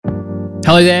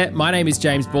Hello there, my name is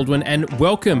James Baldwin and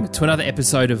welcome to another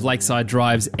episode of Lakeside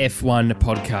Drive's F1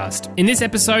 podcast. In this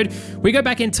episode, we go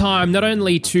back in time not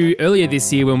only to earlier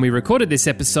this year when we recorded this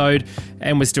episode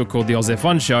and we're still called the Oz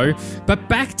F1 show, but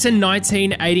back to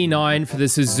 1989 for the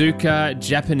Suzuka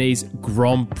Japanese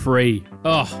Grand Prix.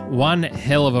 Oh, one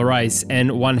hell of a race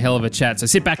and one hell of a chat. So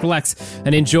sit back, relax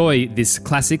and enjoy this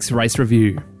classics race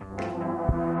review.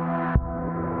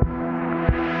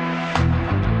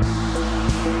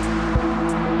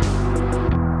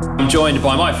 I'm joined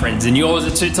by my friends and yours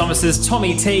at Two Thomas's,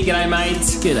 Tommy T. G'day, mate.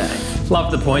 G'day.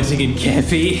 Love the pointing in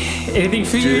Campy. Anything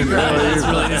for you? That's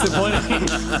really disappointing.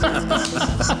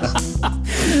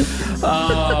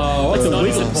 What's not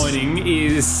disappointing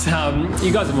is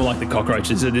you guys are more like the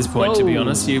cockroaches at this point, to be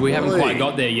honest. We haven't quite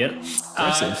got there yet.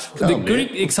 The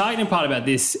good, exciting part about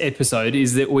this episode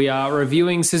is that we are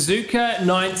reviewing Suzuka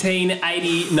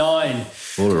 1989.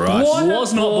 What a race. What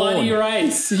Was a not bloody born.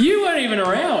 race. You weren't even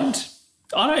around.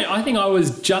 I think I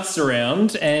was just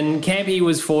around and Campy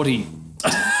was 40.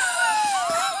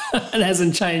 It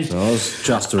hasn't changed I was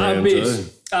just a around bit. too.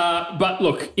 But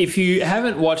look, if you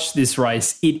haven't watched this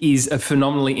race, it is a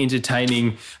phenomenally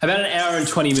entertaining, about an hour and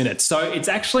 20 minutes. So it's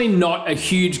actually not a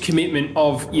huge commitment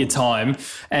of your time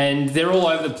and they're all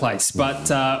over the place. But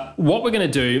what we're going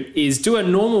to do is do a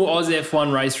normal Oz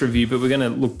F1 race review, but we're going to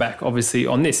look back obviously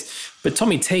on this. But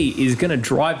Tommy T is going to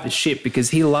drive the ship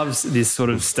because he loves this sort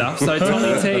of stuff. So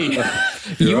Tommy T,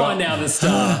 you are now the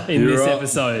star in this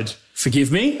episode.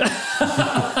 Forgive me.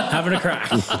 Having a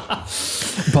crack.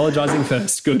 Apologising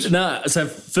first. Good. No, so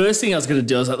first thing I was going to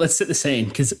do, I was like, let's set the scene.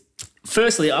 Because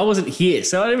firstly, I wasn't here,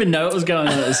 so I didn't even know what was going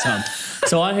on at this time.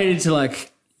 So I needed to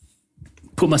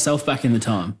put myself back in the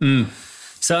time.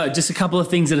 So just a couple of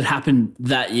things that had happened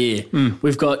that year.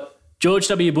 We've got George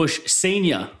W. Bush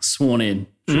Sr. sworn in.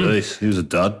 Jeez, he was a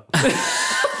dud.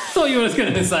 Thought you were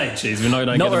going to say, geez, we know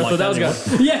don't Not get where them I like thought that was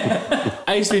anymore. going. Yeah.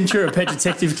 Ace Ventura, Pet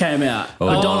Detective came out.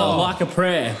 Madonna, Like a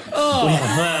Prayer.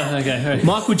 Okay.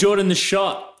 Michael Jordan, The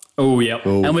Shot. Oh, yep.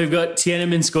 And we've got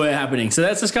Tiananmen Square happening. So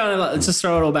that's just kind of let's just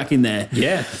throw it all back in there.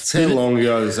 Yeah. That's how long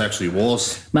ago this actually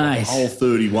was. Mate. A whole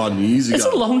 31 years ago. It's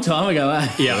a long time ago, eh?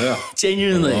 Yeah.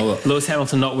 Genuinely. Love it. Lewis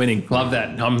Hamilton not winning. Love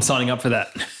that. I'm signing up for that.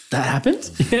 That happened?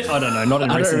 I don't know. Not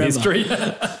in I don't recent remember.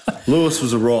 history. Lewis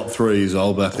was a right 3 years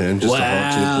old back then. Just a hot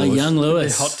Wow, tip, Lewis. young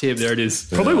Lewis. Hot tip. There it is.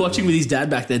 Probably watching with his dad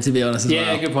back then, to be honest. As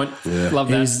Yeah, well. good point. Yeah. Love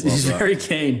that. He's very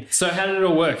keen. So how did it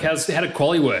all work? How did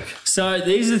quali work? So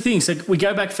these are the things. So we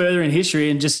go back further in history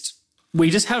and we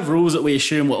just have rules that we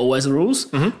assume were always the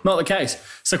rules. Not the case.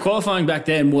 So qualifying back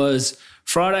then was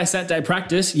Friday, Saturday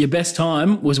practice. Your best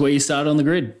time was where you started on the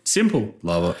grid. Simple.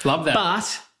 Love it. Love that.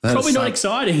 But That's probably not so-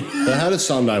 exciting. They had a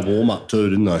Sunday warm-up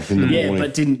too, didn't they, in the Yeah, morning?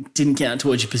 but didn't count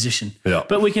towards your position. Yeah.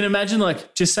 But we can imagine,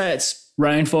 just say it's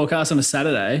rain forecast on a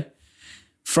Saturday.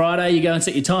 Friday, you go and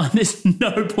set your time. There's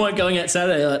no point going out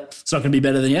Saturday. It's not going to be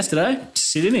better than yesterday.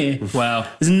 Just sit in here. Wow.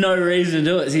 There's no reason to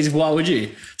do it. So why would you?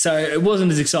 So it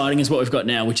wasn't as exciting as what we've got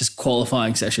now, which is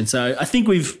qualifying session. So I think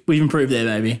we've improved there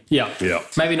maybe. Yeah. Yeah.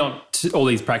 Maybe not all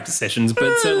these practice sessions,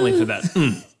 but certainly for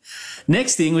that.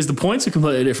 Next thing was the points were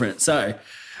completely different. So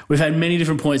we've had many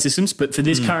different point systems, but for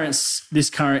this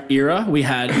current era, we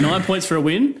had 9 points for a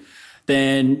win,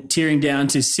 then tearing down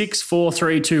to 6, 4,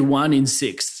 3, 2, 1 in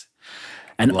sixth.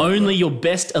 And only your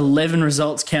best 11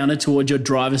 results counted towards your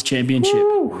driver's championship.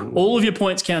 All of your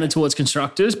points counted towards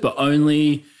constructors, but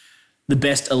only the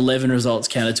best 11 results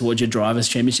counted towards your driver's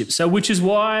championship. So which is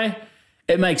why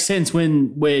it makes sense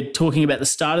when we're talking about the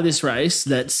start of this race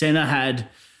that Senna had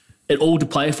it all to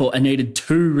play for and needed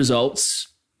 2 results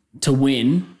to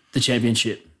win the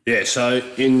championship. Yeah, so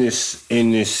in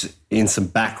some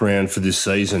background for this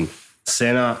season,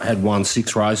 Senna had won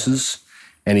 6 races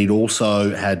and he'd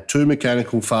also had 2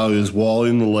 mechanical failures while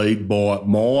in the lead by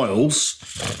miles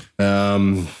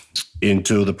in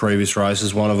 2 of the previous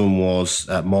races. One of them was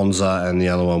at Monza and the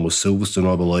other one was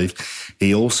Silverstone, I believe.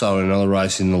 He also, in another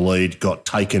race in the lead, got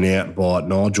taken out by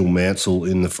Nigel Mansell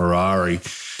in the Ferrari.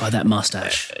 By that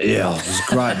mustache. Yeah, it was a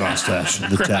great mustache.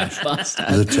 The tash.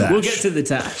 The tash. We'll get to the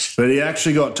tash. But he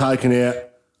actually got taken out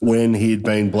when he'd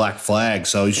been black flagged,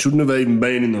 so he shouldn't have even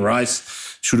been in the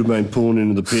race. Should have been pulling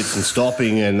into the pits and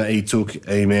stopping, and he took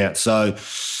him out. So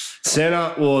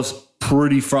Senna was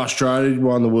pretty frustrated. He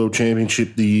won the World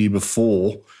Championship the year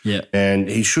before. Yeah. And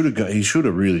he should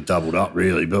have really doubled up,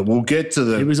 really. But we'll get to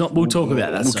the. We'll talk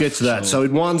about that. We'll get to that. So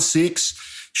he'd won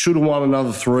 6, should have won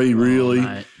another 3, really.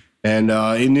 Mate. And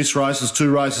in this race, there's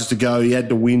 2 races to go. He had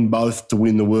to win both to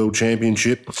win the World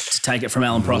Championship. To take it from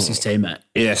Alan Prost's teammate.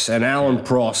 Yes, and Alan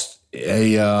Prost,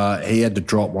 he had to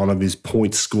drop one of his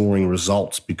point-scoring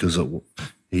results because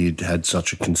he'd had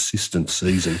such a consistent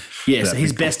season. Yeah, so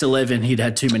his best 11, he'd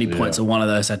had too many points, and one of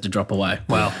those had to drop away.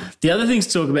 Wow. The other things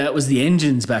to talk about was the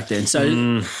engines back then.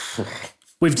 So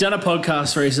we've done a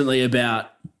podcast recently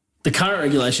about the current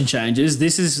regulation changes.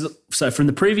 So from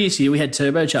the previous year, we had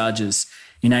turbochargers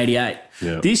in 88.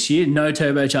 Yeah. This year, no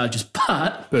turbochargers,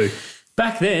 but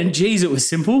back then, geez, it was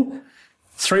simple.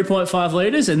 3.5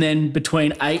 litres, and then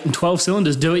between 8 and 12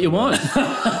 cylinders, do what you want.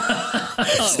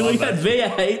 So we had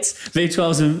V8s,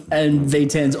 V12s, and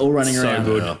V10s all running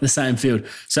around the same field.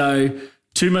 So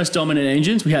two most dominant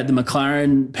engines, we had the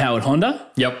McLaren-powered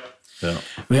Honda. Yep. Yeah.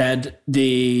 We had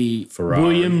the Ferrari.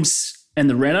 Williams and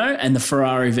the Renault, and the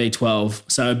Ferrari V12.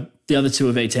 So the other two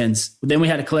are V10s. Then we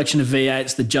had a collection of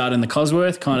V8s, the Judd and the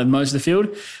Cosworth, kind of most of the field.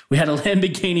 We had a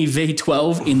Lamborghini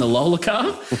V12 in the Lola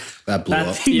car. That blew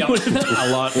up. Thing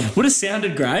would have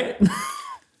sounded great.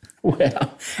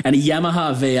 Wow. And a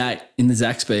Yamaha V8 in the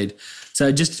Zaxpeed.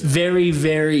 So just very,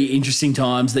 very interesting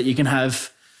times that you can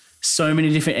have so many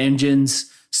different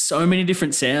engines, so many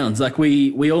different sounds. Like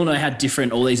we all know how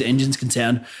different all these engines can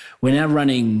sound. We're now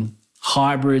running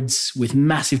hybrids with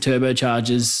massive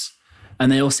turbochargers,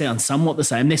 and they all sound somewhat the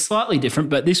same. They're slightly different,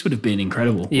 but this would have been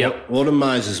incredible. Yep. What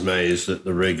amazes me is that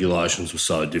the regulations were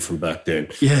so different back then.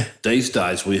 Yeah. These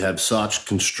days we have such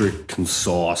constrict,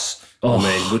 concise. Oh. I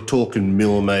mean, we're talking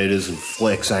millimetres and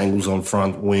flex angles on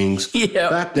front wings.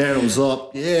 Yeah. Back then it was like,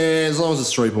 yeah, as long as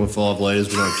it's 3.5 litres,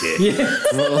 we don't care. Yeah.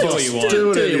 Do what you want. Do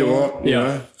whatever you want. You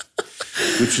know?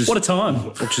 Which is What a time.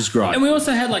 Which is great. And we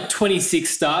also had like 26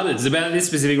 starters about this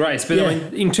specific race. But I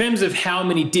mean, in terms of how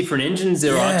many different engines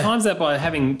there are, times that by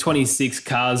having 26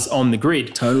 cars on the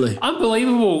grid. Totally.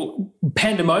 Unbelievable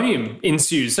pandemonium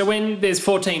ensues. So when there's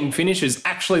 14 finishes,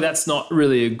 actually that's not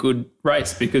really a good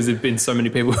race because there've been so many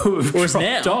people who have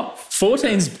dropped off.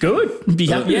 14's good. Be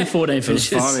happy with 14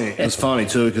 finishes. It was funny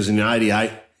too because in 88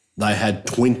 they had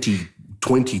 20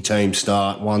 teams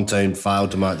start. One team failed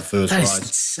to make the first That's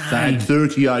race. insane. They had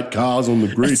 38 cars on the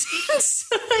grid. It's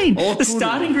insane. The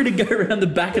starting grid would go around the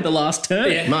back of the last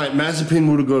turn. Yeah. Mate, Mazepin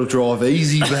would have got to drive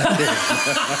easy back then.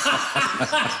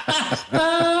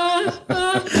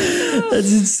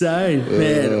 That's insane.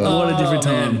 Man, what a different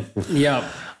time. Yeah.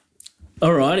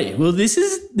 Alrighty. Well, this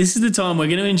is the time we're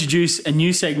going to introduce a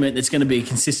new segment that's going to be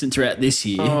consistent throughout this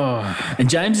year. And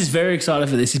James is very excited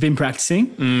for this. He's been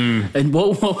practicing. And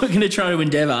what we're going to try to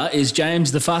endeavour is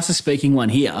James, the fastest speaking one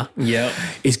here,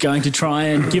 is going to try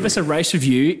and give us a race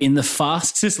review in the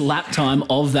fastest lap time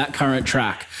of that current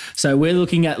track. So we're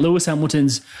looking at Lewis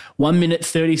Hamilton's 1 minute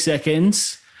 30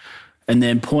 seconds and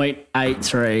then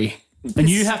 0.83. And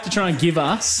you have to try and give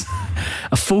us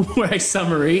a full race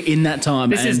summary in that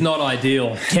time. This is not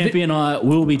ideal. Campy and I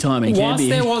will be timing. Whilst Campy.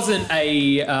 there wasn't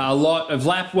a lot of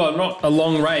not a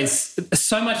long race,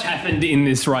 so much happened in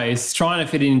this race, trying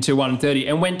to fit it into 1:30.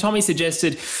 And when Tommy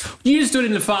suggested, you stood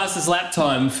in the fastest lap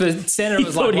time, for Senna it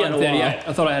was like 1:38.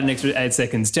 I thought I had an extra 8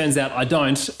 seconds. Turns out I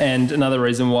don't, and another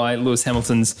reason why Lewis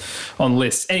Hamilton's on the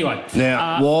list. Anyway.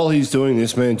 Now, while he's doing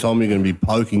this, me and Tommy are going to be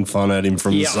poking fun at him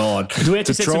from the side Do we have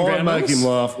to set some try and ground make rules? him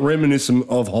laugh, reminiscent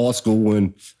of high school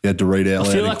when you had to read out loud.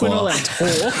 I feel in like we're not allowed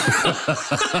class. to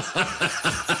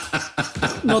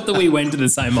talk. Not that we went to the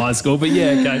same high school, but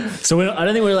yeah, okay. So I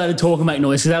don't think we're allowed to talk and make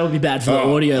noise because that would be bad for the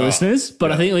audio listeners.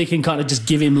 But I think we can kind of just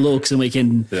give him looks and we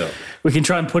can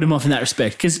try and put him off in that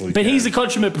respect. But he's a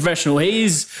consummate professional. He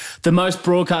is the most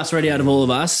broadcast ready out of all of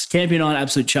us. Campy and I are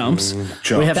absolute chumps.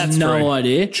 We have That's no true.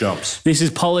 idea. Chumps. This is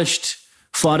polished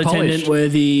flight attendant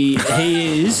worthy.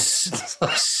 He is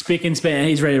spick and span.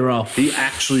 He's ready to roll. He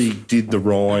actually did the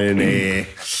Ryanair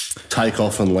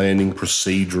takeoff and landing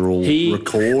procedural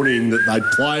recording that they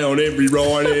play on every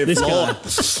Ryanair This flight.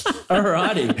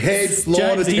 Alrighty. Head flight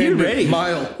James, are you attendant, ready?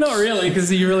 male. Not really, because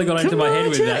you really got into my head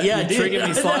with that. Yeah, I You did. triggered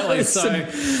me slightly.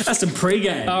 That's some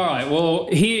pre-game. All right. Well,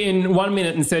 here in 1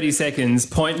 minute and 30 seconds,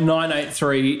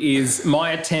 0.983 is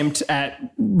my attempt at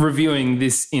reviewing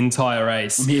this entire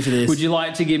race. I'm here for this. Would you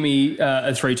like to give me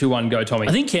a 3, 2, 1 go, Tommy?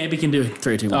 I think Campy can do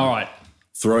 3, 2, 1. All right.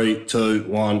 3, 2,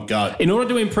 1, go. In order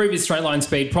to improve his straight line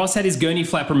speed, Prost had his gurney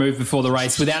flap removed before the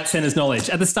race without Senna's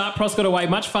knowledge. At the start, Prost got away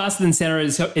much faster than Senna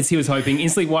as he was hoping,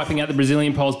 instantly wiping out the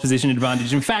Brazilian pole's position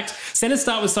advantage. In fact, Senna's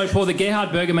start was so poor that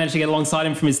Gerhard Berger managed to get alongside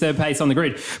him from his third pace on the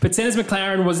grid. But Senna's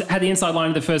McLaren had the inside line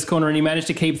of the first corner and he managed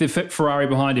to keep the Ferrari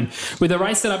behind him. With the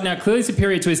race set up now clearly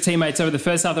superior to his teammates over the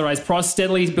first half of the race, Prost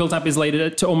steadily built up his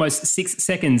lead to almost 6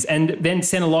 seconds, and then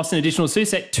Senna lost an additional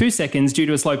 2 seconds due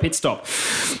to a slow pit stop.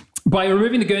 By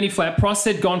removing the gurney flap, Prost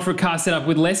had gone for a car setup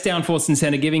with less downforce in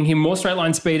centre, giving him more straight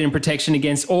line speed and protection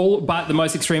against all but the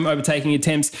most extreme overtaking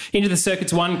attempts into the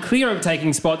circuit's one clear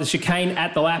overtaking spot, the chicane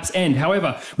at the lap's end.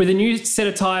 However, with a new set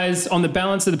of tyres on, the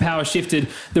balance of the power shifted.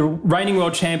 The reigning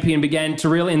world champion began to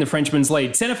reel in the Frenchman's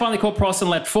lead. Senna finally caught Prost on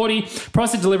lap 40.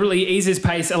 Prost had deliberately eased his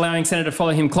pace, allowing Senna to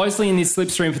follow him closely in this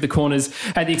slipstream for the corners,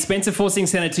 at the expense of forcing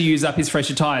Senna to use up his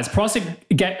fresher tyres. Prost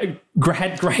had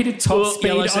greater top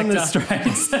speed on the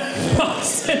straights.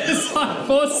 Senna's high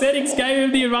force settings gave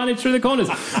him the advantage through the corners.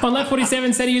 On lap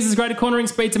 47, Senna uses greater cornering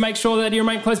speed to make sure that he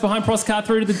remained close behind Prost's car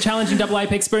through to the challenging double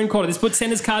apex sprint corner. This puts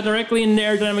Senna's car directly in an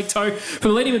aerodynamic tow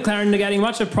from the leading McLaren, negating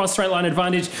much of Prost's straight line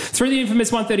advantage. Through the infamous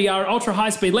 130R ultra high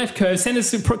speed left curve,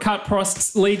 Senna's cut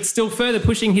Prost's lead still further,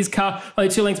 pushing his car only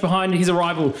 2 lengths behind his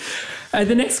arrival.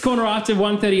 The next corner after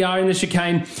 130R in the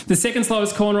chicane, the second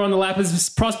slowest corner on the lap, as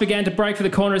Prost began to brake for the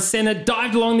corner, Senna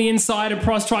dived along the inside and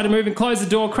Prost tried to move and close the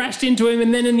door, crashed into him,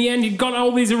 and then in the end he got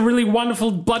all these really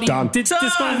wonderful bloody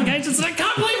disqualifications. And I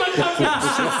can't believe I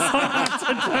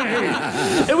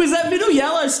It was that middle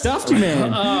yellow stuffed you,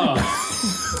 man.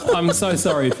 I'm so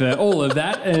sorry for all of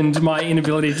that and my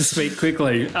inability to speak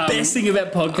quickly. Best thing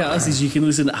about podcasts is you can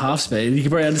listen at half speed. You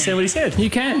can probably understand what he said. You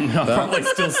can. Probably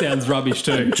still sounds rubbish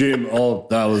too. Jim,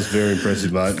 that was very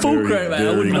impressive, mate. Full credit, mate.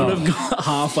 I would not have got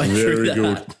halfway through that.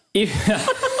 Very good.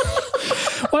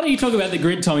 Why don't you talk about the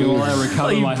grid, Tommy, while I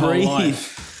recover my whole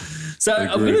life? So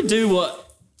I'm going to do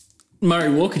what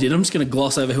Murray Walker did. I'm just going to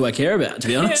gloss over who I care about, to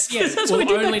be honest. Yes, That's we'll what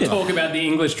we did only back then. talk about the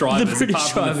English drivers, British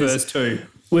apart from the drivers. first two.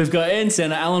 We've got Ayrton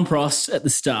Senna, Alan Prost at the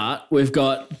start. We've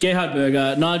got Gerhard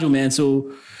Berger, Nigel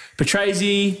Mansell,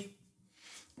 Patrese,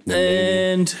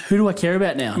 and who do I care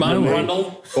about now? Martin No one.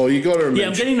 Brundle. Oh, you got to remember. Yeah,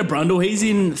 I'm getting to Brundle. He's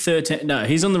in 13th. No,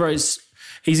 he's on the roads.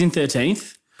 He's in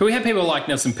 13th. But we have people like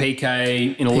Nelson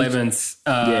Piquet in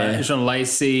 11th, Jean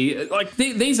Lacey. Like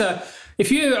these are,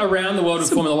 if you're around the world of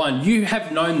Formula One, you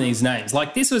have known these names.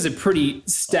 Like this was a pretty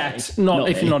stacked, not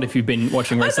if you've been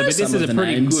watching racing, but this is a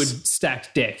pretty good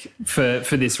stacked deck for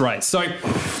this race. So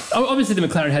obviously the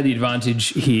McLaren had the advantage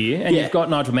here, and you've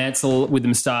got Nigel Mansell with the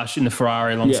moustache in the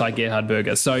Ferrari alongside Gerhard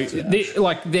Berger. So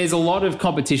there's a lot of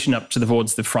competition up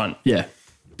towards the front. Yeah.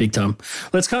 Big time.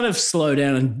 Let's kind of slow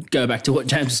down and go back to what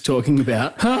James was talking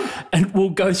about. And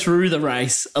we'll go through the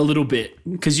race a little bit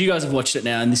because you guys have watched it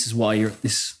now and this is why you're at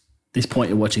this point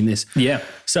you're watching this. Yeah.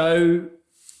 So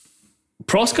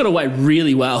Prost got away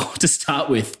really well to start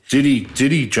with. Did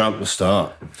he jump the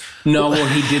start? No, well,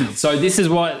 he didn't. So this is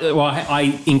why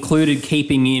I included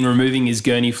removing his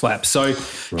gurney flap. So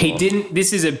he didn't.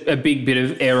 This is a big bit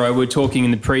of aero. We're talking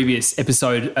in the previous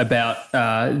episode about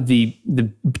the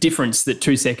difference that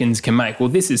 2 seconds can make. Well,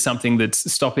 this is something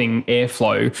that's stopping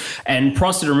airflow, and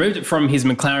Prost had removed it from his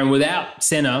McLaren without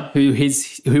Senna, who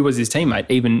was his teammate,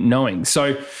 even knowing.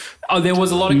 So. There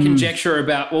was a lot of conjecture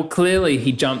about, well, clearly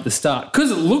he jumped the start because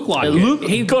it looked like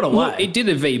he got away. It did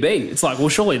a VB. It's like, well,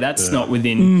 surely that's not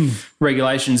within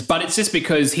regulations, but it's just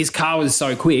because his car was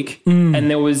so quick and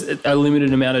there was a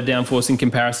limited amount of downforce in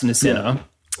comparison to Senna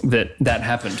that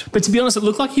happened. But to be honest, it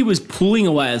looked like he was pulling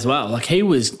away as well. Like he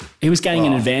was gaining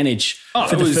an advantage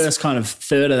for the first kind of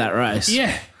third of that race.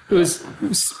 Yeah. It was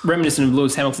reminiscent of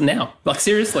Lewis Hamilton now. Like,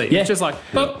 seriously. Yeah. It's just like,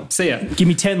 see ya. Give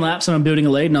me 10 laps and I'm building a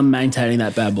lead and I'm maintaining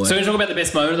that bad boy. So we're going to talk about the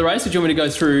best moment of the race, or do you want me to go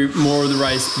through more of the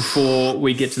race before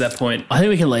we get to that point? I think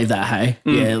we can leave that, hey?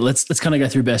 Yeah, let's kind of go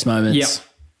through best moments. Yep.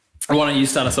 Why don't you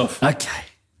start us off? Okay.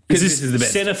 Because this is the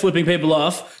best. Senna flipping people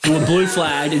off to a blue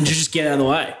flag and just get out of the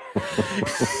way.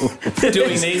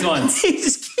 Doing these ones. He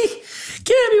just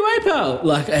get out of my way, pal.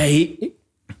 Like,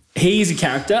 he's a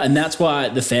character, and that's why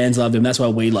the fans love him. That's why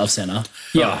we love Senna.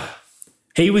 Yeah.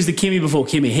 He was the Kimi before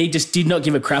Kimi. He just did not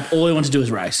give a crap. All he wanted to do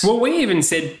was race. Well, we even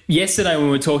said yesterday when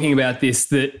we were talking about this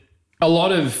that a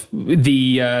lot of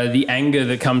the anger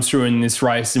that comes through in this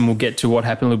race, and we'll get to what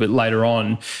happened a little bit later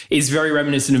on, is very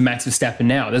reminiscent of Max Verstappen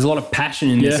now. There's a lot of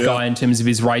passion in this guy in terms of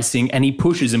his racing, and he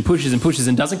pushes and pushes and pushes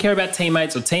and doesn't care about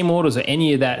teammates or team orders or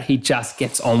any of that. He just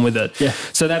gets on with it. Yeah.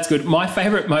 So that's good. My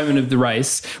favourite moment of the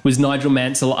race was Nigel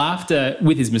Mansell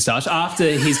with his moustache, after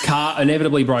his car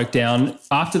inevitably broke down,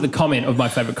 after the comment of my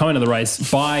favourite comment of the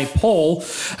race by Paul.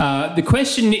 The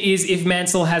question is if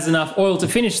Mansell has enough oil to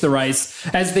finish the race,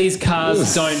 as these cars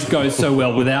don't go so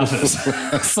well without it.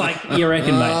 It's like, you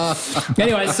reckon, mate.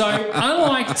 Anyway, so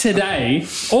unlike today,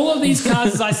 all of these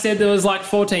cars, as I said, there was like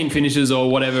 14 finishes or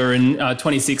whatever, and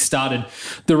 26 started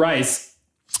the race.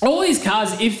 All these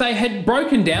cars, if they had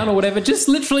broken down or whatever, just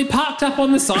literally parked up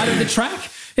on the side of the track.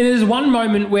 And there's one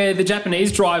moment where the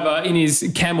Japanese driver in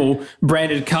his Camel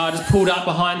branded car just pulled up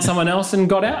behind someone else and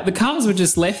got out. The cars were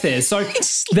just left there. So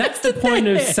that's the point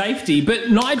of safety. But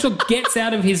Nigel gets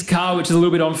out of his car, which is a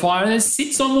little bit on fire, and then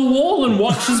sits on the wall and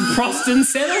watches Prost and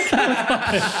Senna.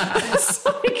 It's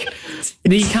like,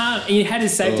 he had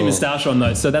his safety moustache on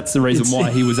though, so that's the reason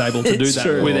why he was able to do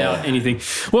that without anything.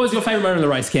 What was your favourite moment of the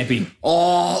race, Campy?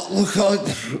 Oh, look,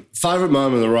 favourite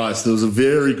moment of the race, there was a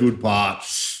very good part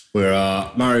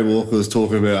where Murray Walker was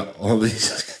talking about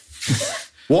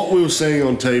what we were seeing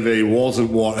on TV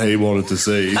wasn't what he wanted to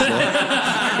see. He's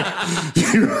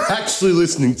like, you're actually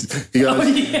listening to,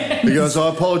 he goes, I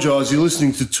apologise, you're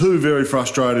listening to two very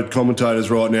frustrated commentators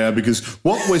right now because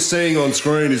what we're seeing on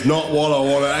screen is not what I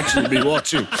want to actually be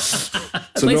watching.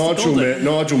 So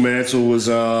Nigel Mansell was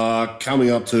coming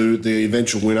up to the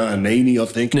eventual winner, Nannini, I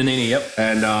think. Nannini, yep.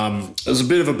 And there was a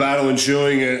bit of a battle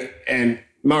ensuing, and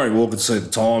Murray Walker could see the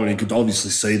time, and he could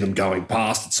obviously see them going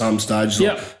past at some stage.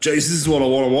 Yep. Like, geez, this is what I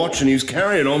want to watch. And he was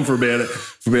carrying on for about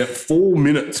 4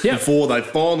 minutes before they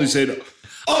finally said,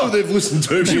 oh, they've listened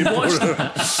to me.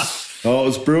 Oh, it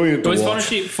was brilliant. It was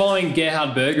following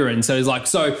Gerhard Berger, and so he's like,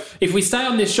 so if we stay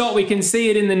on this shot, we can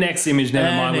see it in the next image.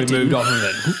 Never mind, we've moved off of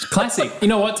it. Classic. You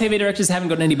know what? TV directors haven't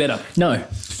gotten any better. No.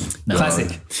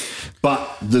 Classic.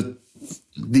 But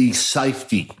the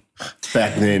safety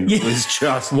back then was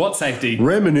just what safety?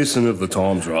 Reminiscent of the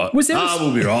times, right? Was there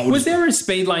we'll be right. Was there a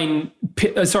speed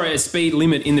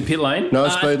limit in the pit lane? No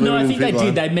speed limit. No, I in think the they pit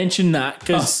lane. did. They mentioned that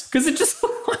because it just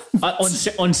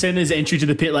on Senna's entry to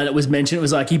the pit lane, it was mentioned. It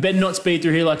was like, you better not speed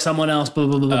through here like someone else. Blah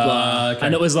blah blah blah. Okay.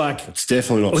 And it was like, it's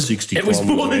definitely not 60. It was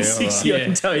more than kilometres an hour. 60. I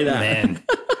can tell you that. Man.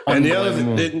 And the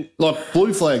other, like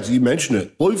blue flags, you mentioned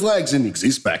it. Blue flags didn't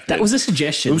exist back then. That was a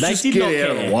suggestion. It was They just did get not out care.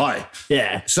 of the way.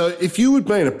 Yeah. So if you had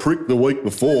been a prick the week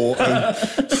before,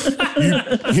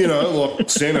 and you know, like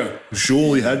Senna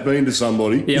surely had been to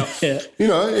somebody. Yeah. You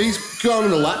know, he's going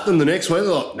to lap them the next week.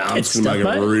 They're like, no, it's going to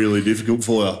make it really difficult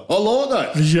for you. I like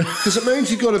that. Because it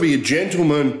means you've got to be a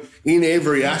gentleman in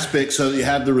every aspect so that you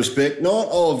have the respect, not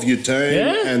of your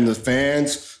team and the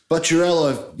fans, but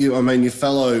your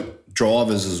fellow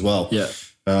drivers as well. Yeah.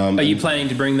 Are you planning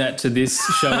to bring that to this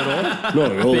show at all?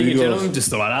 Not at all. Being a gentleman, just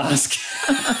thought I'd ask.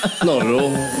 Not at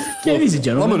all. Yeah, he's a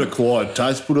gentleman. I'm an acquired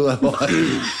taste, put it that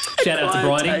way. Shout out to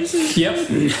Bridie. Yep.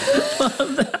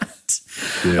 Love that.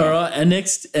 Yeah. All right,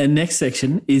 our next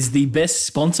section is the best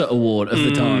sponsor award of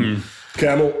the time.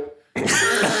 Camel.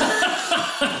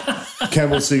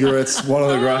 Camel cigarettes, one of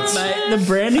the greats. Mate, the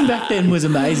branding back then was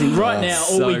amazing. Right now,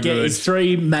 all so we get good. is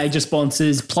 3 major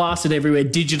sponsors plastered everywhere,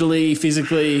 digitally,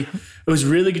 physically. It was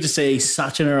really good to see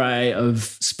such an array of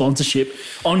sponsorship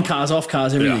on cars, off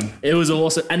cars, everything. Yeah. It was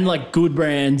awesome. And like good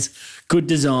brands, good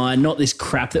design, not this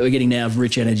crap that we're getting now of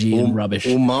Rich Energy and rubbish.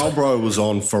 Well, Marlboro was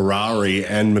on Ferrari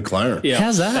and McLaren. Yeah.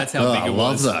 How's that? That's how big I it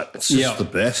love was. that. It's just the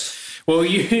best. Well,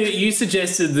 you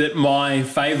suggested that my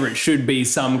favourite should be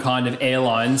some kind of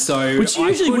airline. So Which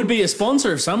usually would be a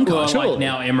sponsor of some kind, Well, surely. like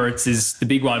now Emirates is the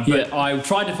big one, but I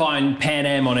tried to find Pan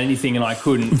Am on anything and I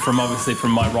couldn't from my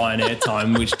Ryanair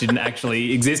time, which didn't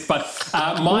actually exist. But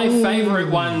my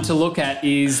favourite one to look at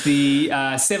is the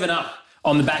 7-Up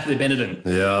on the back of the Benetton.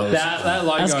 Yeah. That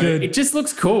logo. That's good. It just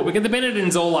looks cool because the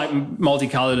Benetton's all like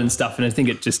multicoloured and stuff, and I think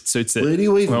it just suits it. Where do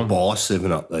you even buy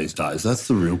 7-Up these days? That's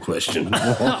the real question.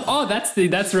 Oh, that's the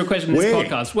real question in this Where?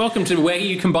 podcast. Welcome to where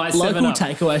you can buy 7-Up. Local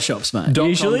takeaway shops, mate. .com.au.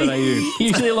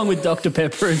 Usually along with Dr.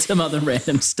 Pepper and some other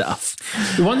random stuff.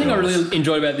 The one thing I really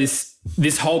enjoyed about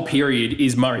this whole period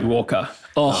is Murray Walker.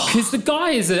 Oh. Because the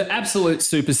guy is an absolute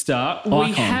superstar.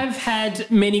 We Icon. have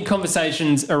had many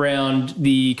conversations around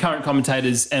the current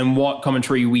commentators and what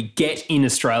commentary we get in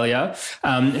Australia.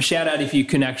 Shout out if you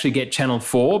can actually get Channel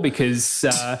 4 because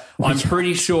I'm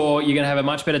pretty sure you're going to have a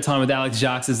much better time with Alex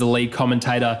Jacques as the lead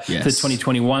commentator for the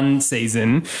 2021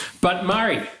 season. But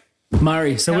Murray.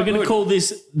 So we're going to call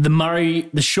this the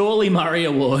Surely Murray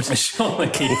Award.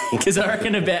 Surely. Because I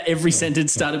reckon about every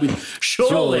sentence started with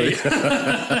surely.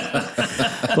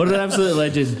 What an absolute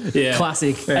legend. Yeah.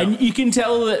 Classic. Yeah. And you can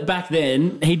tell that back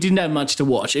then he didn't have much to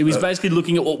watch. It was basically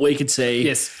looking at what we could see.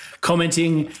 Yes.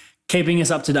 Commenting, keeping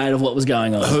us up to date of what was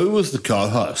going on. Who was the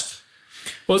co-host?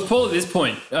 Well, it's Paul at this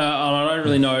point, and I don't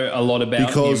really know a lot about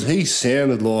Because him. he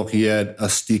sounded like he had a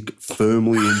stick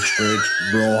firmly entrenched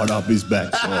right up his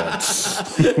backside.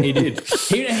 He did.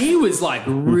 He was like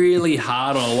really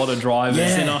hard on a lot of drivers,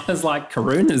 and I was like,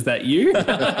 Karun, is that you?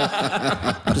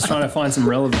 I'm just trying to find some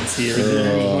relevance here.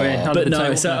 But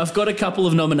no, so I've got a couple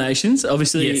of nominations.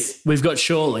 Obviously, Yes. we've got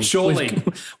Surely. Surely.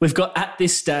 We've got At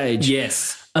This Stage.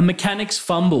 Yes. A mechanic's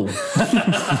fumble.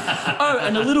 Oh,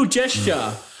 and a little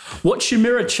gesture What's your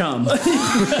mirror, chum?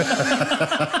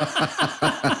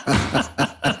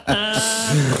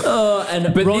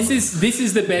 But this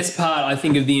is the best part, I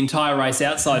think, of the entire race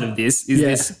outside of this, is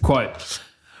this quote.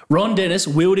 Ron Dennis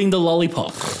wielding the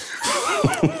lollipop.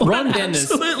 Ron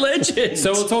Dennis. Absolute legend.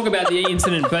 So we'll talk about the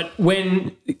incident, but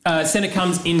when Senna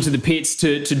comes into the pits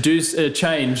to do a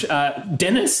change,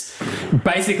 Dennis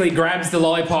basically grabs the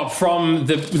lollipop from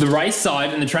the race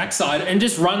side and the track side and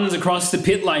just runs across the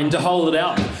pit lane to hold it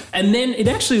up. And then it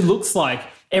actually looks like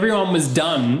everyone was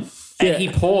done and he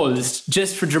paused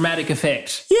just for dramatic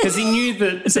effect because he knew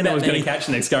that Senna was going to catch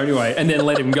the next go anyway and then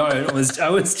let him go. And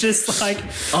I was just like...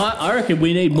 I reckon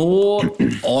we need more...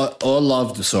 I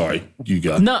loved... Sorry, you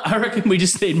go. No, I reckon we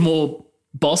just need more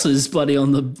bosses bloody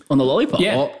on the lollipop.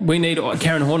 Yeah, we need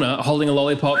Karen Horner holding a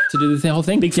lollipop to do the whole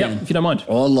thing. Big fan. If you don't mind.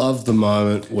 I love the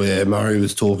moment where Murray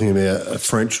was talking about a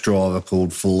French driver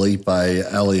called Philippe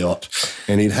Alliot,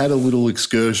 and he'd had a little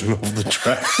excursion off the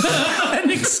track.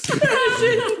 An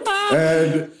excursion.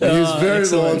 And his very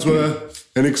lines were,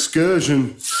 an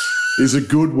excursion is a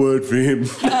good word for him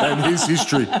and his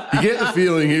history. You get the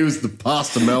feeling he was the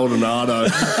Pastor Maldonado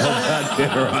of that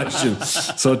generation.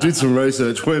 So I did some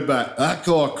research, went back. That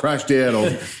guy crashed out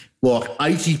of like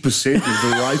 80% of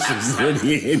the races when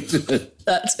he entered it.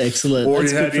 That's excellent. Or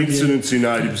That's he had good for you. incidents in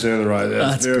 80% of the race.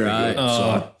 That's very great. good.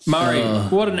 So, Murray,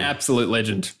 what an absolute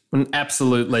legend. An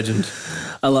absolute legend.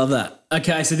 I love that.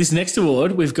 Okay, so this next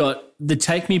award, we've got the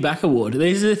Take Me Back Award.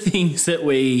 These are the things that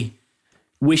we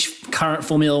wish current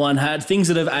Formula One had, things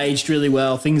that have aged really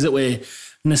well, things that we're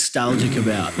nostalgic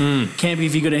about. Campy,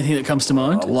 have you got anything that comes to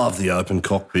mind? I love the open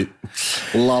cockpit.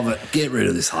 Love it. Get rid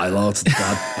of this halo. It's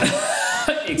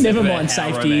dud. Never mind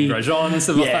safety. Romain Grosjean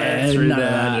survived through none of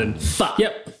that. that. But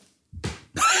Yep.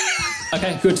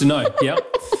 Okay, good to know. Yep.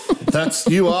 That's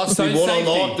you asked So me what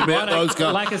safety. I liked about I don't- those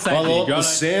cars. lack of safety, I like got the it.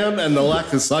 sound and the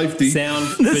lack of safety. Sound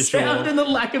the for sound sure. and the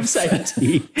lack of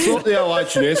safety. It's not the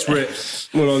OH&S rep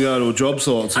when I go to a job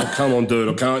site. So come on, dude,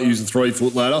 I can't use a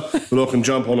 3-foot ladder, but I can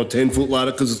jump on a 10-foot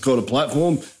ladder because it's got a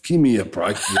platform. Give me a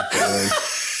break.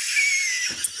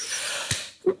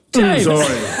 James.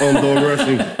 Sorry, I'm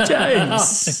digressing.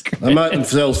 James. They make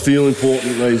themselves feel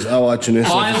important, these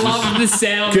OH&S. I love the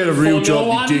sound Get a real of job,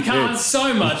 Formula you One dickhead. cars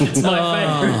so much. It's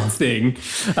my favourite thing.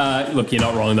 Look, you're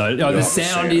not wrong though. The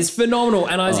sound is phenomenal.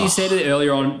 And as you said it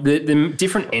earlier on, the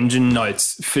different engine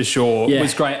notes for sure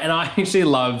was great. And I actually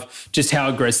love just how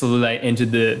aggressively they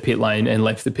entered the pit lane and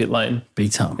left the pit lane.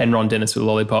 Beats him. And Ron Dennis with a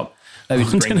lollipop. Maybe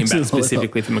just bring him Dennis back with a lollipop.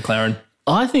 specifically for McLaren.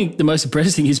 I think the most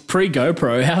impressive thing is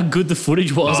pre-GoPro, how good the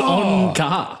footage was on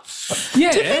car.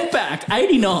 Yeah. To think back,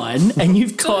 89, and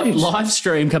you've got Dude. live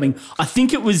stream coming. I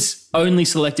think it was only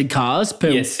selected cars per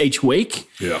each week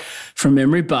from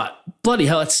memory, but bloody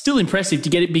hell, it's still impressive to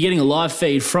be getting a live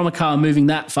feed from a car moving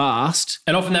that fast.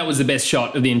 And often that was the best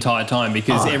shot of the entire time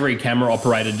because every camera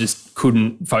operator just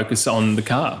couldn't focus on the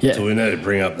car. Yeah. So we need to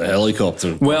bring up the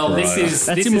helicopter. Well, Right. this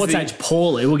That's is in what's the- aged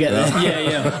poorly. We'll get there.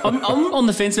 Yeah. I'm on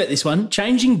the fence about this one.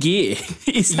 Changing gear.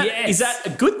 Is Yes. that a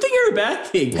good thing or a bad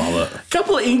thing? Love it. A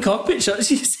couple of in-cockpit shots.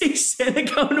 You see Senna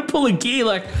going to pull a gear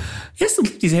like he has to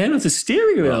lift his hand off the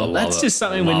steering wheel. love That's it. just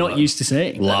something we're Love not it. used to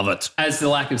seeing. Love it. As the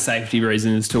lack of safety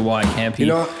reasons to why Campy. You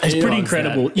know, It's you pretty know,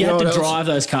 incredible. that. You had know to what else? drive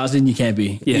those cars, didn't you,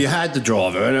 Campy? Yeah. You had to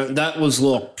drive it, and that was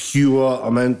like pure. I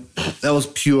mean, that was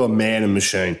pure man and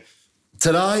machine.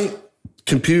 Today,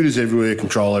 computers everywhere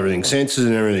control everything, sensors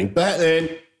and everything. Back then,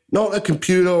 not a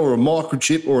computer or a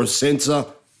microchip or a sensor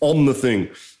on the thing.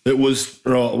 It was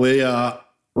right. We are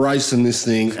racing this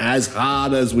thing as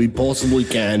hard as we possibly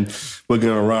can. We're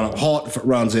going to run it hot. If it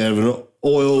runs out of an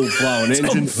oil-blowing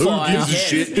engine, who fire. gives a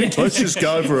shit? Let's just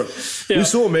go for it. We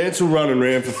saw Mansell running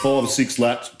around for 5 or 6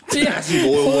 laps. Massive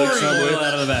oil leak Pouring somewhere. oil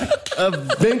out of the back.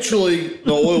 Eventually,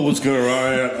 the oil was going to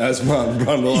run out, as Martin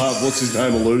Brundle, what's his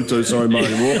name, alluded to. Sorry,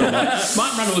 Martin Walker. Martin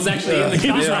Brundle was actually in the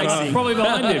car racing, probably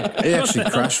behind him. He actually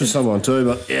crashed with someone too,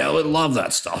 but yeah, I would love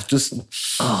that stuff. Just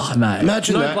Oh, mate.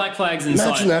 imagine No that. black flags in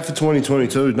Imagine sight. that for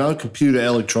 2022. No computer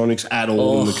electronics at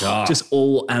all in the car. Just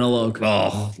all analog.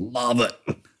 oh, love it.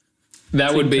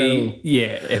 That would incredible. be,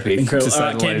 epic. Incredible. To All say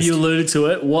right, the Cam, least. you alluded to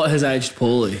it. What has aged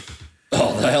poorly?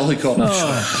 Oh, the helicopter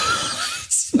shot.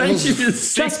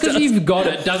 Just because you've got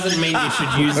it doesn't mean you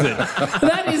should use it.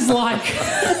 That is like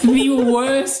the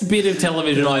worst bit of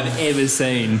television I've ever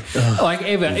seen. Like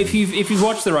ever. If you've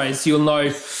watched the race, you'll know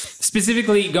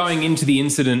specifically going into the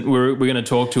incident, we're going to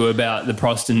talk to about the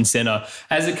Prost and Senna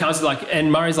as it comes to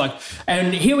and Murray's like,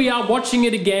 and here we are watching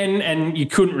it again, and you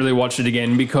couldn't really watch it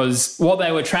again because what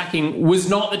they were tracking was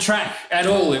not the track at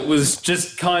all. It was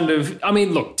just kind of, I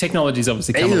mean, look, technology's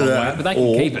obviously come a long way, but they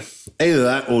can keep it. Either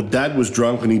that or Dad was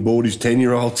drunk and he brought his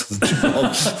 10-year-old to the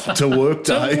job to work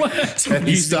day and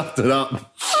he stuffed it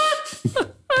up.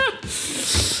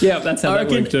 Yeah, that's how that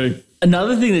worked too.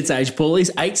 Another thing that's aged, Paul,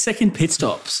 is 8-second pit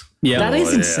stops. Yeah. That is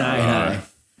yeah, insane. I know.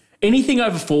 Anything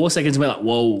over 4 seconds, we're like,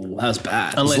 whoa, that was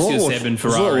bad. Unless It's you're like Seven it's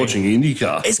like Ferrari. watching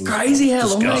IndyCar. It's crazy how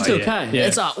long they took, yeah. hey? Yeah.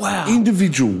 It's like, wow.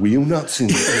 Individual wheel nuts in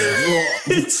there.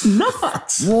 It's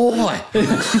nuts. Why?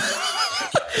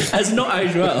 Has not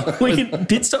aged well.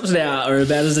 Pit stops now are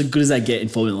about as good as they get in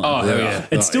Formula 1. Oh, hell yeah.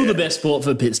 It's still the best sport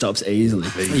for pit stops easily.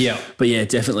 Yeah. But yeah,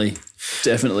 definitely.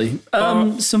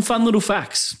 Some fun little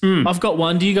facts. I've got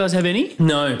one. Do you guys have any?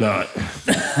 No. No.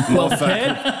 Well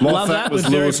prepared. My Love fact that. was We're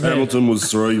very Lewis prepared. Hamilton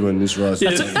was 3 when this race.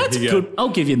 That's good. I'll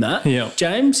give him that. Yeah.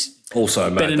 James? Also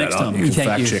made Better that next up. time. You can Thank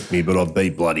fact you. check me, but I'd be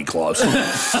bloody close.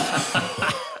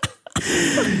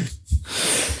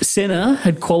 Senna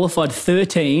had qualified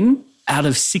 13 out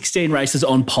of 16 races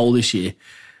on pole this year.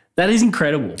 That is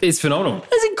incredible. It's phenomenal.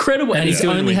 That's incredible. And he's he's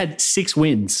doing only it. had 6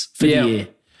 wins for Yeah. the year.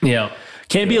 Yeah.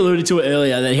 Campy alluded to it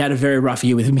earlier that he had a very rough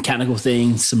year with mechanical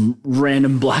things, some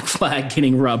random black flag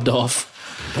getting rubbed off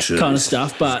kind of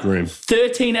stuff. But grim.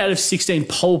 13 out of 16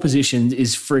 pole positions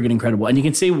is friggin' incredible. And you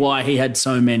can see why he had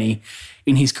so many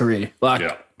in his career. Like,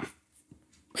 Yeah.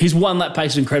 his one lap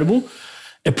pace is incredible.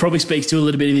 It probably speaks to a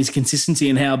little bit of his consistency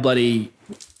and how bloody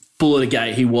bullet a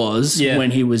gate he was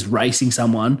when he was racing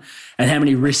someone and how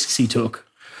many risks he took.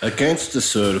 Against a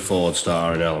certified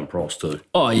star in Alan Prost too.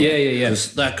 Oh, yeah. Yeah.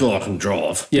 'Cause that guy can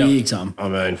drive. Yeah. Big time. I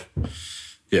mean,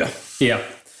 yeah. Yeah.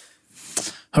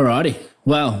 Alrighty.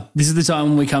 Well, this is the time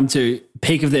when we come to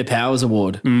Peak of Their Powers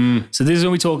Award. So this is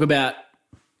when we talk about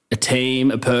a team,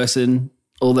 a person,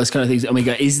 all those kind of things, and we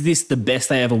go, is this the best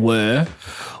they ever were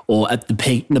or at the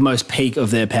peak, the most peak of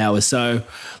their powers? So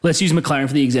let's use McLaren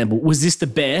for the example. Was this the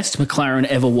best McLaren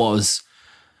ever was?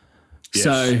 Yes.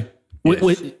 So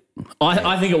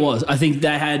I think it was. I think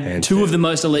they had And two of the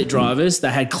most elite drivers.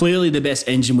 They had clearly the best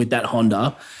engine with that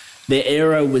Honda. Their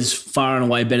aero was far and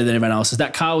away better than everyone else's.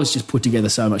 That car was just put together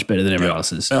so much better than everyone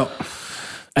else's. Oh.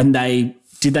 And they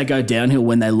go downhill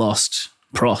when they lost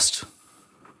Prost.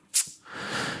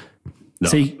 No,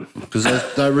 See- because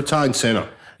they retained Senna.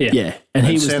 Yeah. And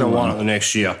he And was Senna the won one. it the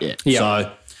next year. Yeah.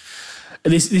 So,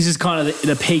 This is kind of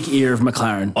the peak era of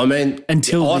McLaren. I mean,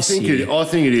 Until I this think year. I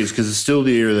think it is because it's still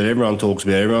the era that everyone talks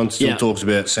about. Everyone still Yeah. talks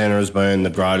about Senna as being the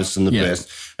greatest and the Yeah. best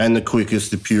and the quickest,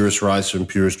 the purest racer and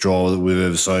purest driver that we've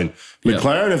ever seen. Yeah.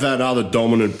 McLaren have had other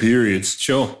dominant periods,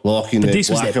 Sure. like in their this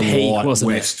was black their and peak, white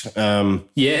wasn't it? West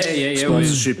Yeah.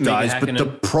 sponsorship With Mika days. But the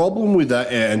Häkkinen. problem with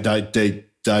that, and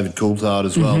David Coulthard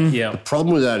as well. Mm-hmm. Yeah. The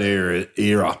problem with that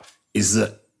era is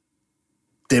that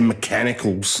their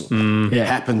mechanicals Yeah.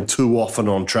 happened too often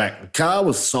on track. The car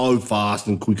was so fast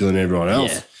and quicker than everyone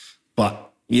else, Yeah.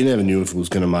 but you never knew if it was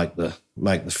going to make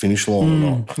the finish line or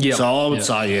not. Yeah. So I would Yeah.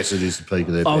 say yes, it is the peak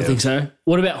of their I would powers. think so.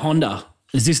 What about Honda?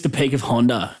 Is this the peak of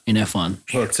Honda in F1?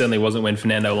 Well, it certainly wasn't when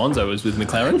Fernando Alonso was with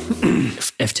McLaren.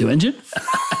 F2 engine?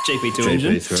 GP2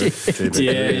 engine.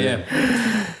 GP3.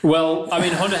 Yeah. Well, I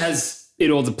mean, Honda has it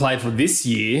all to play for this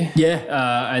year.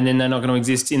 Yeah. And then they're not going to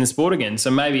exist in the sport again. So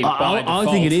maybe by I default,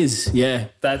 think it is. Yeah.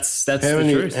 That's How the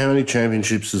many truth.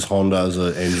 championships has Honda as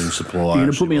an engine supplier? You're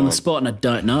going to put me on the actually spot and I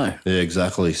don't know. won? Yeah,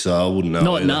 exactly. So I wouldn't know.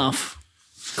 Not either. enough.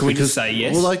 Can we just say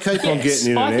yes? Well, they keep on Yes,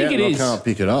 getting in I and think out, it and is. I can't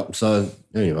pick it up. So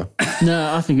anyway,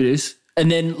 No, I think it is. And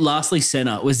then lastly,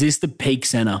 Senna. Was this the peak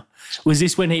Senna? Was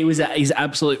this when he was at his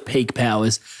absolute peak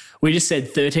powers? We just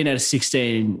said 13 out of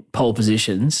 16 pole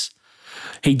positions.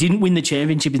 He didn't win the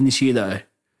championship in this year, though.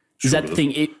 Is that the thing?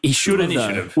 He should have,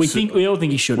 though. should've. We all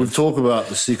think he should we've have. talked about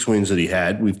the 6 wins that he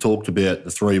had. We've talked about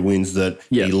the 3 wins that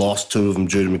Yeah. he lost, 2 of them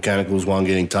due to mechanicals, 1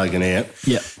 getting taken out.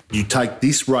 Yeah. You take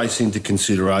this race into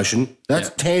consideration. That's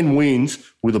 10 wins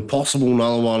with a possible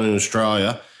another one in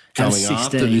Australia coming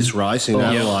after 16. this race in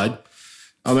Adelaide.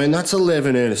 I mean, that's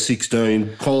 11 out of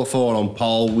 16 qualified on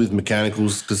pole with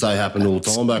mechanicals because they happened all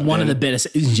the time back One then. of the better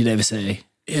seasons you'd ever see.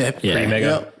 yeah, Yeah.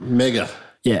 mega. mega.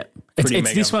 Yeah. It's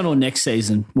mega. this one or next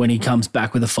season when he comes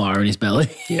back with a fire in his belly.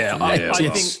 Yeah,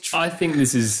 I think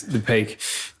this is the peak.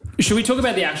 Should we talk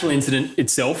about the actual incident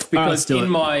itself? let's Because do it. in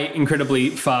my incredibly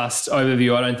fast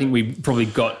overview, I don't think we probably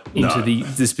got into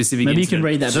the specific Maybe you incident. can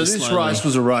read that So bit this slowly. race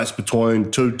was a race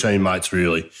between 2 teammates,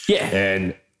 really.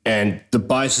 Yeah. And the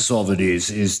basis of it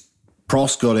is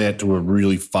Prost got out to a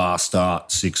really fast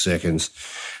start, 6 seconds.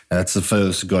 That's the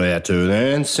furthest it got out to. And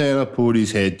then Senna put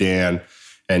his head down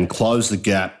and closed the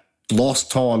gap,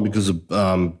 lost time because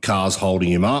of cars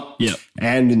holding him up. Yep.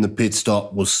 And in the pit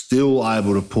stop was still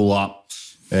able to pull up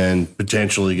and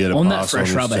potentially get a On pass that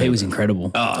fresh on rubber, he was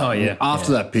incredible. Oh, yeah.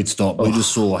 After that pit stop, we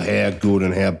just saw how good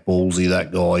and how ballsy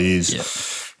that guy is.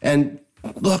 Yeah. And,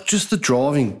 like, just the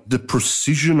driving, the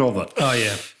precision of it. Oh,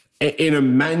 yeah. In a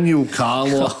manual car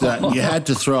like that, you had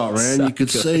to throw it around. So you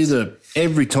could good. see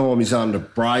every time he's under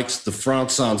brakes, the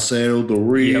front's unsettled, the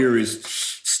rear is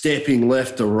stepping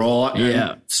left to right, Yeah.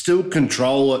 and still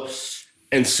control it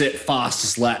and set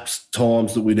fastest laps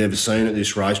times that we'd ever seen at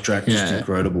this racetrack. Just Yeah.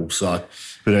 incredible. So,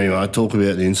 but anyway, talk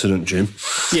about the incident, Jim.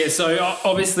 Yeah, so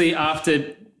obviously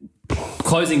after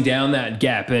closing down that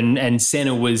gap and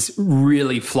Senna was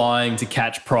really flying to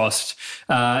catch Prost,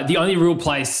 the only real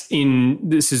place in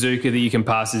the Suzuka that you can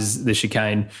pass is the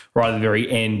chicane right at the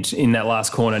very end in that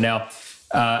last corner. Now,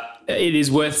 it is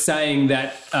worth saying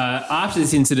that after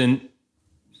this incident,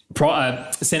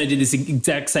 Senna did this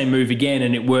exact same move again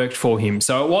and it worked for him.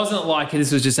 So it wasn't like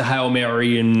this was just a Hail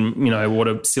Mary and, what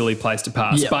a silly place to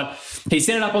pass. Yeah. But he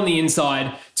set it up on the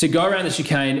inside to go around the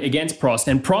chicane against Prost.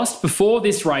 And Prost, before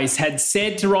this race, had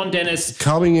said to Ron Dennis,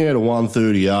 Coming out of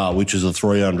 130R, which is a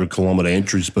 300-kilometre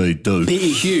entry speed, too.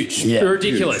 huge,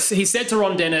 ridiculous. He said to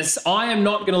Ron Dennis, I am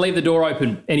not going to leave the door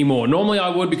open anymore. Normally I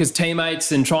would because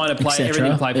teammates and trying to play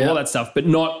everything, play for all that stuff, but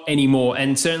not anymore.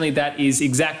 And certainly that is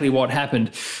exactly what happened.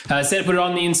 Senna put it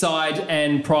on the inside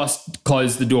and Prost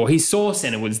closed the door. He saw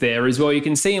Senna was there as well. You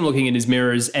can see him looking in his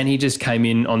mirrors and he just came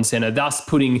in on Senna, thus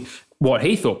putting what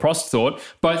he thought, Prost thought,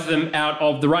 both of them out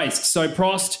of the race. So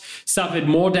Prost suffered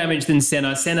more damage than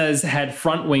Senna. Senna's had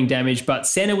front wing damage, but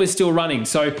Senna was still running.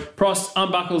 So Prost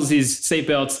unbuckles his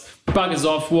seatbelts, buggers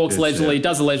off, walks leisurely,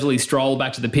 does a leisurely stroll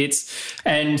back to the pits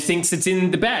and thinks it's in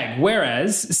the bag.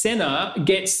 Whereas Senna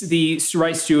gets the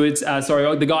race stewards,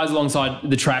 the guys alongside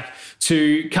the track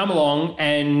to come along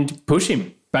and push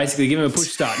him. Basically, give him a push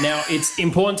start. Now, it's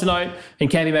important to note, and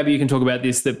Campy, maybe you can talk about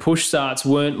this, that push starts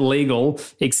weren't legal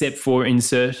except for in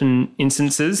certain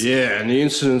instances. Yeah, and the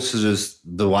incidences,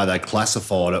 the way they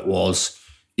classified it was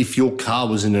if your car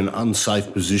was in an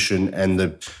unsafe position and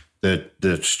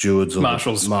the stewards or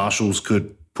the marshals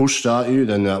could push start you,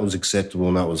 then that was acceptable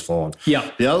and that was fine.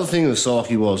 Yeah. The other thing the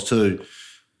psyche was too,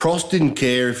 Prost didn't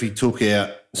care if he took out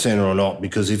Senna or not,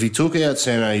 because if he took out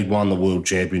Senna, he'd won the world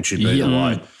championship either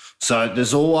way. So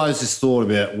there's always this thought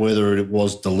about whether it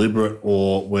was deliberate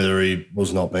or whether he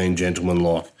was not being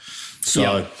gentlemanlike.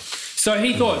 So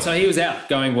he thought, he was out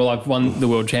going, well, I've won the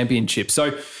world championship.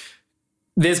 So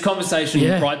there's conversation,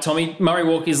 right, Tommy? Murray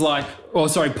Walker's like,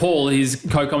 Paul, his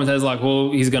co-commentator's like,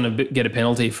 well, he's going to get a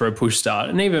penalty for a push start.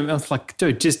 And even I was like,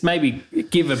 dude, just maybe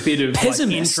give a bit of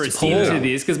interest into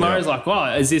this, because Murray's like,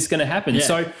 wow, is this going to happen? Yeah.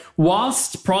 So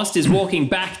whilst Prost is walking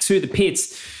back to the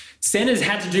pits, Senna's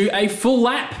had to do a full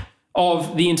lap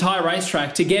of the entire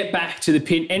racetrack to get back to the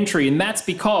pit entry. And that's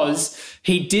because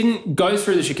he didn't go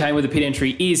through the chicane where the pit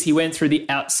entry is. He went through the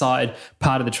outside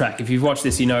part of the track. If you've watched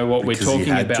this, you know what we're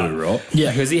talking about. Right?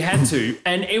 Yeah, because he had to.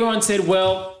 And everyone said,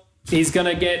 well, he's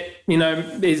going to get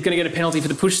a penalty for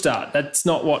the push start. That's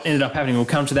not what ended up happening. We'll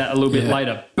come to that a little bit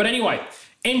later. But anyway,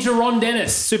 enter Ron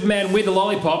Dennis, Superman with the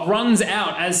lollipop, runs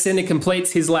out as Senna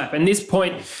completes his lap. And this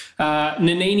point,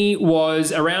 Nannini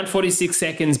was around 46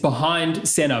 seconds behind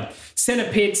Senna. Senna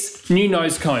pits, new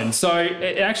nose cone. So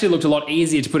it actually looked a lot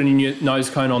easier to put a new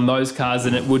nose cone on those cars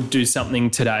than it would do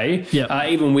something today,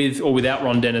 even with or without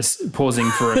Ron Dennis pausing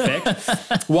for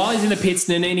effect. While he's in the pits,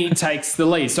 Nannini takes the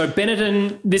lead. So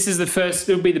Benetton, it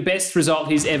would be the best result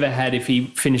he's ever had if he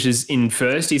finishes in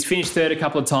first. He's finished third a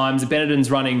couple of times.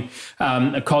 Benetton's running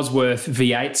a Cosworth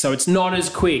V8, so it's not as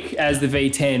quick as the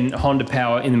V10 Honda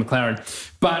power in the McLaren.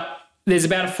 But there's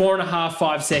about a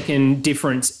 4.5 second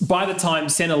difference by the time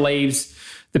Senna leaves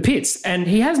the pits. And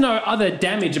he has no other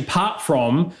damage apart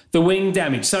from the wing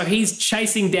damage. So he's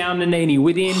chasing down Nannini.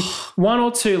 Within 1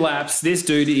 or 2 laps, this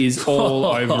dude is all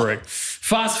over it.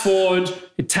 Fast forward,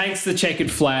 it takes the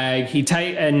checkered flag.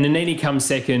 And Nannini comes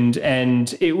second.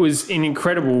 And it was an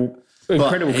incredible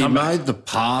comeback. He made the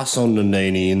pass on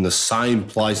Nannini in the same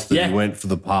place that he went for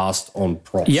the pass on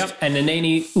Prost. Yep, and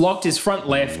Nannini locked his front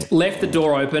left the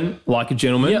door open like a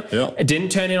gentleman. Yep. It didn't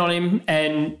turn in on him,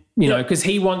 and because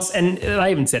he wants, and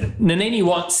they even said it, Nannini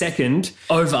wants second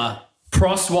over.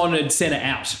 Prost wanted Senna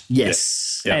out.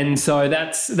 Yes. Yep. And so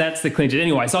that's the clincher.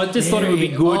 Anyway, so I just thought it would be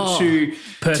good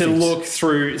to look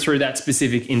through that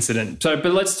specific incident. So,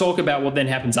 but let's talk about what then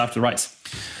happens after the race.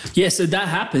 Yeah, so that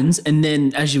happens, and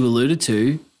then, as you alluded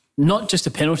to, not just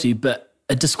a penalty, but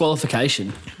a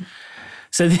disqualification.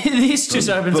 So this just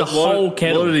opens a whole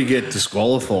kettle. What did he get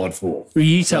disqualified for?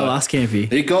 You tell us, Campy.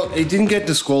 He didn't get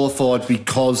disqualified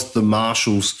because the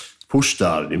marshals push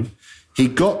started him. He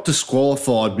got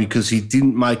disqualified because he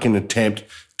didn't make an attempt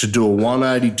to do a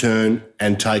 180 turn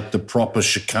and take the proper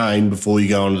chicane before you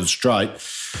go onto the straight.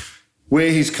 Where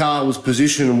his car was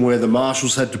positioned and where the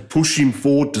marshals had to push him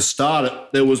forward to start it,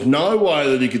 there was no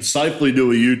way that he could safely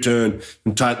do a U-turn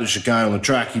and take the chicane on the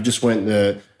track. He just went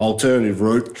the alternative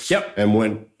route and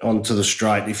went onto the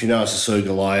straight. If you notice the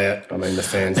Suga layout, I mean, the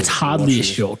fans... It's hardly a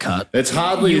shortcut. It's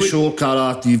hardly a shortcut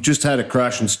after you've just had a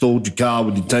crash and stalled your car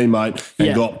with your teammate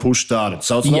and got push started.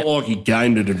 So it's not like he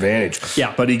gained an advantage.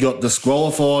 Yeah. But he got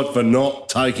disqualified for not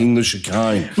taking the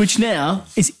chicane. Which now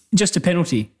is just a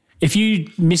penalty. If you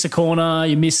miss a corner,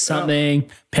 you miss something,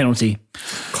 penalty.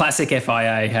 Classic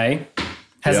FIA, hey?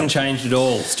 Hasn't changed at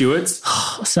all, stewards.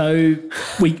 So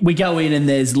we go in and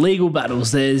there's legal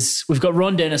battles. We've got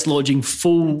Ron Dennis lodging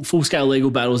full-scale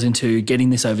legal battles into getting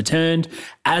this overturned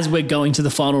as we're going to the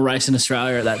final race in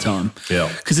Australia at that time.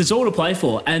 Yeah. Because it's all to play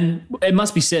for. And it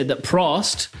must be said that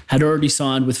Prost had already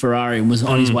signed with Ferrari and was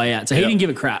on his way out. So he didn't give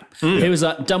a crap. He was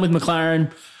like, done with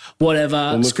McLaren,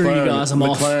 whatever, screw you guys, I'm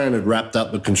off. McLaren had wrapped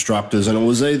up the constructors and it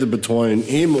was either between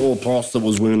him or Prost that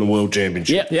was winning the world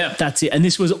championship. Yeah, that's it. And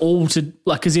this was all to,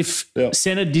 like, as if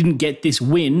Senna didn't get this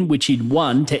win, which he'd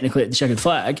won technically at the checkered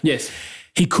flag. Yes.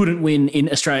 He couldn't win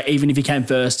in Australia even if he came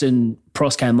first and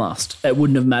Prost came last. It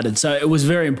wouldn't have mattered. So it was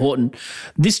very important.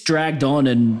 This dragged on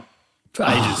and for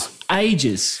ages.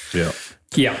 Ages. Yeah.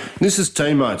 Yeah. This is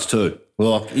teammates too.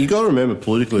 Like, you got to remember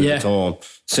politically at the time,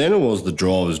 Senna was the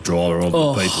driver's driver of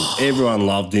the people. Everyone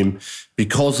loved him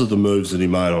because of the moves that he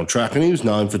made on track, and he was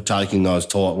known for taking those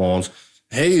tight lines.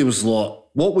 He was like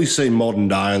what we see modern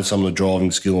day in some of the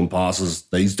driving skill and passes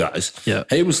these days. Yeah.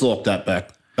 He was like that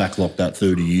back like that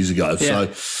 30 years ago. Yeah.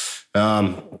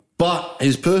 So, but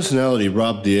his personality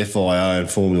rubbed the FIA and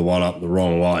Formula One up the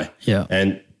wrong way. Yeah.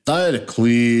 And they had a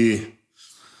clear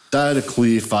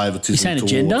favouritism. You saying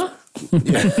towards, agenda?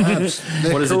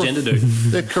 Yeah, What does agenda do?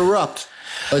 They're corrupt.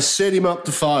 They set him up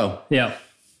to fail. Yeah.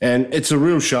 And it's a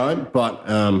real shame, but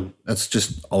that's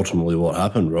just ultimately what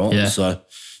happened, right? Yeah. So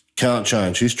can't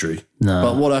change history. No.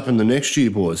 But what happened the next year,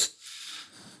 boys?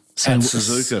 So- At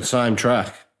Suzuka, same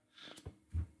track.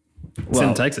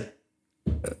 Senna takes it.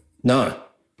 No.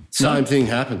 Same thing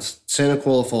happens. Senna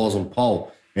qualifies on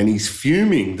pole and he's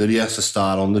fuming that he has to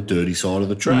start on the dirty side of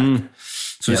the track.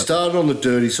 So he started on the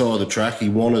dirty side of the track. He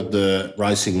wanted the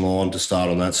racing line to start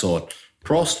on that side.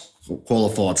 Prost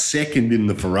qualified second in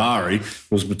the Ferrari.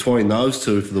 It was between those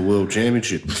two for the World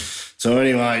Championship. So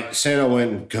anyway, Senna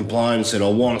went and complained and said, I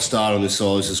want to start on this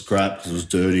side. This is crap because it was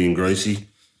dirty and greasy.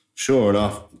 Sure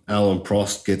enough, Alan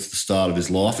Prost gets the start of his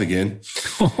life again.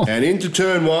 And into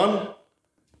turn one,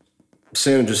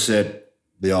 Senna just said,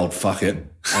 the old fuck it,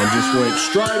 and just went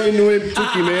straight into him, took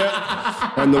him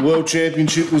out, and the World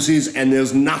Championship was his, and there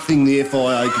was nothing the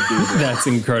FIA could do about it. That's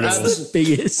incredible. the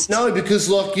biggest. No, because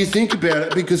like you think about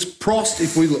it, because Prost,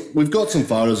 if we've got some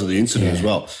photos of the incident as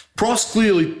well. Prost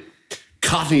clearly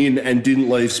cut in and didn't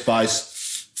leave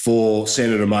space for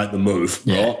Senna to make the move,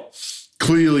 right?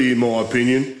 Clearly, in my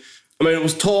opinion. I mean, it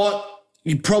was tight.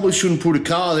 You probably shouldn't put a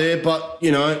car there, but,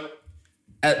 you know,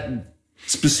 at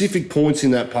specific points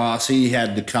in that pass, he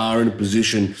had the car in a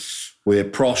position where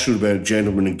Prost should have been a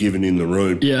gentleman and given him the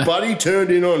room. Yeah. But he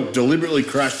turned in on, deliberately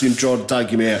crashed him, tried to take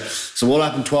him out. So what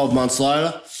happened 12 months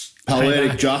later?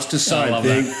 Poetic justice, same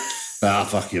thing.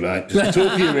 Fuck you, mate. Just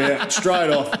took him out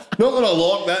straight off. Not that I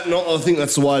like that, not that I think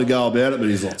that's the way to go about it, but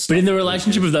he's like... But in the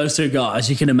relationship of those two guys,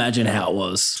 you can imagine how it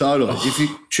was. Totally. If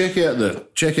you check out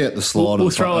the slide... We'll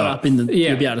throw it up in the...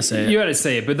 You'll be able to see it. You're able to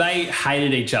see it, but they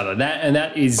hated each other.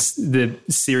 That is the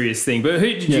serious thing. But who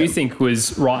did you think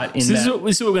was right in So that?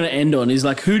 this is what we're going to end on, is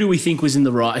like, who do we think was in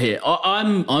the right here?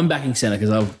 I'm backing Senna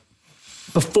because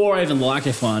before I even liked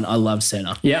F1, I loved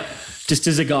Senna. Yeah. Just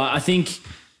as a guy, I think...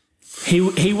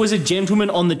 He was a gentleman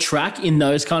on the track in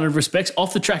those kind of respects.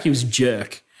 Off the track, he was a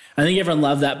jerk. I think everyone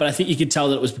loved that, but I think you could tell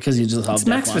that it was because he just loved It's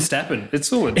Max F1. Verstappen.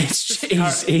 It's all.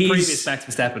 He's previous Max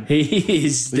Verstappen. He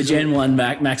is the Gen 1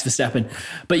 Max Verstappen.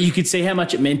 But you could see how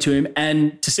much it meant to him.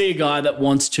 And to see a guy that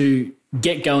wants to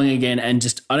get going again and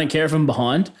just, I don't care if I'm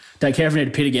behind, don't care if I need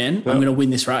to pit again, I'm going to win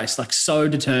this race. Like, so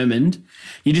determined.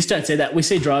 You just don't see that. We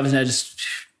see drivers now just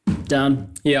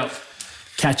done. Yeah.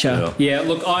 Catcher. Yeah,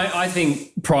 look, I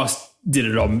think Prost did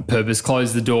it on purpose,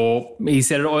 closed the door. He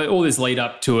said all this lead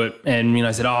up to it, and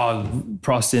said,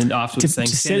 Prost, and afterwards saying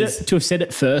to have said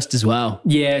it first as well.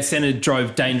 Yeah, Senna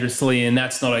drove dangerously, and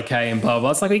that's not okay, and blah blah.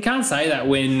 It's like we can't say that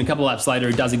when a couple of laps later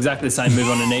he does exactly the same move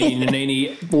on Nannini, and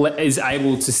Nannini is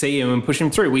able to see him and push him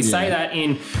through. We say that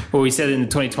we said it in the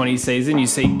 2020 season. You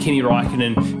see Kimi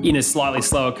Räikkönen in a slightly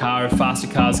slower car, faster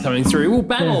cars coming through. We'll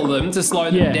battle them to slow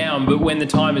them down, but when the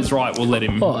time is right, we'll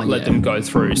let them go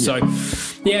through. So,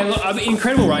 look,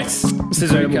 incredible race,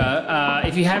 Suzuka.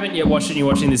 If you haven't yet watched it and you're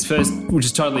watching this first, which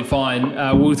is totally fine,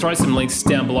 we'll throw some links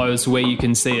down below as to where you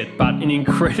can see it. But an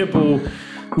incredible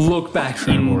look back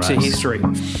into history.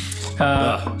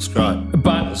 It's great.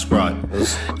 But it's great. What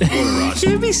a race.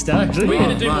 You'd be stoked. We're going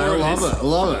to do more I of love this. it. I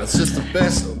love it. It's just the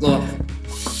best. Like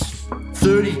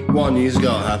 31 years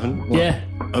ago it happened. Like,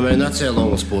 I mean, that's how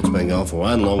long the sport's been going for,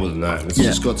 and longer than that. It's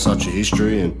just got such a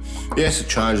history, and yes, it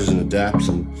changes and adapts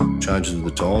and changes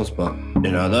with the times, but, they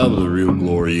were the real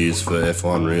glory years for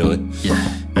F1, really.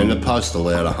 Yeah. And the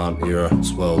post-Lauda Hunt era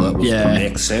as well. That was the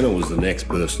next, Senna was the next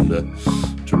person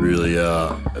to really,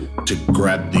 to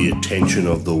grab the attention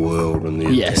of the world and the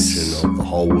attention of the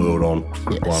whole world on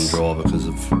one driver because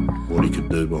of what he could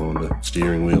do behind the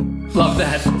steering wheel. Love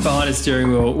that, behind a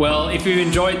steering wheel. Well, if you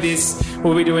enjoyed this,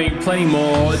 we'll be doing plenty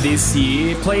more this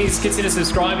year. Please consider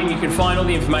subscribing. You can find all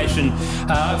the information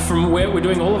from where we're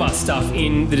doing all of our stuff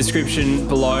in the description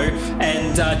below.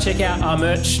 And check out our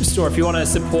merch store. If you want to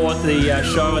support the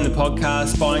show and the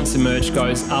podcast, buying some merch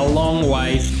goes a long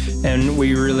way, and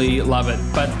we really love it.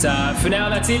 But for now,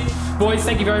 that's it. Boys,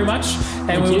 thank you very much.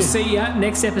 And we'll see you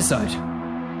next episode.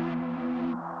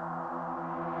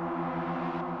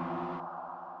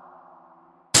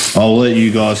 I'll let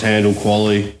you guys handle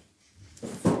quali.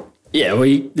 Yeah,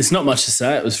 there's not much to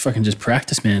say. It was fucking just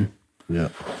practice, man. Yeah.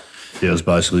 Yeah, it was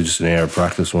basically just an hour of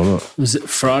practice, wasn't it? Was it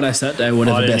Friday, Saturday,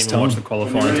 whatever I best didn't even time? watch the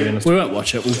qualifying, to be honest. We won't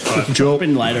watch it. We can drop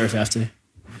in later if we have to.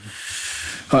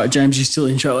 All right, James, you still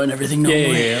intro and everything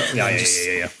normally?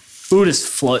 Yeah. We'll just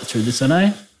float through this, I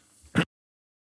know.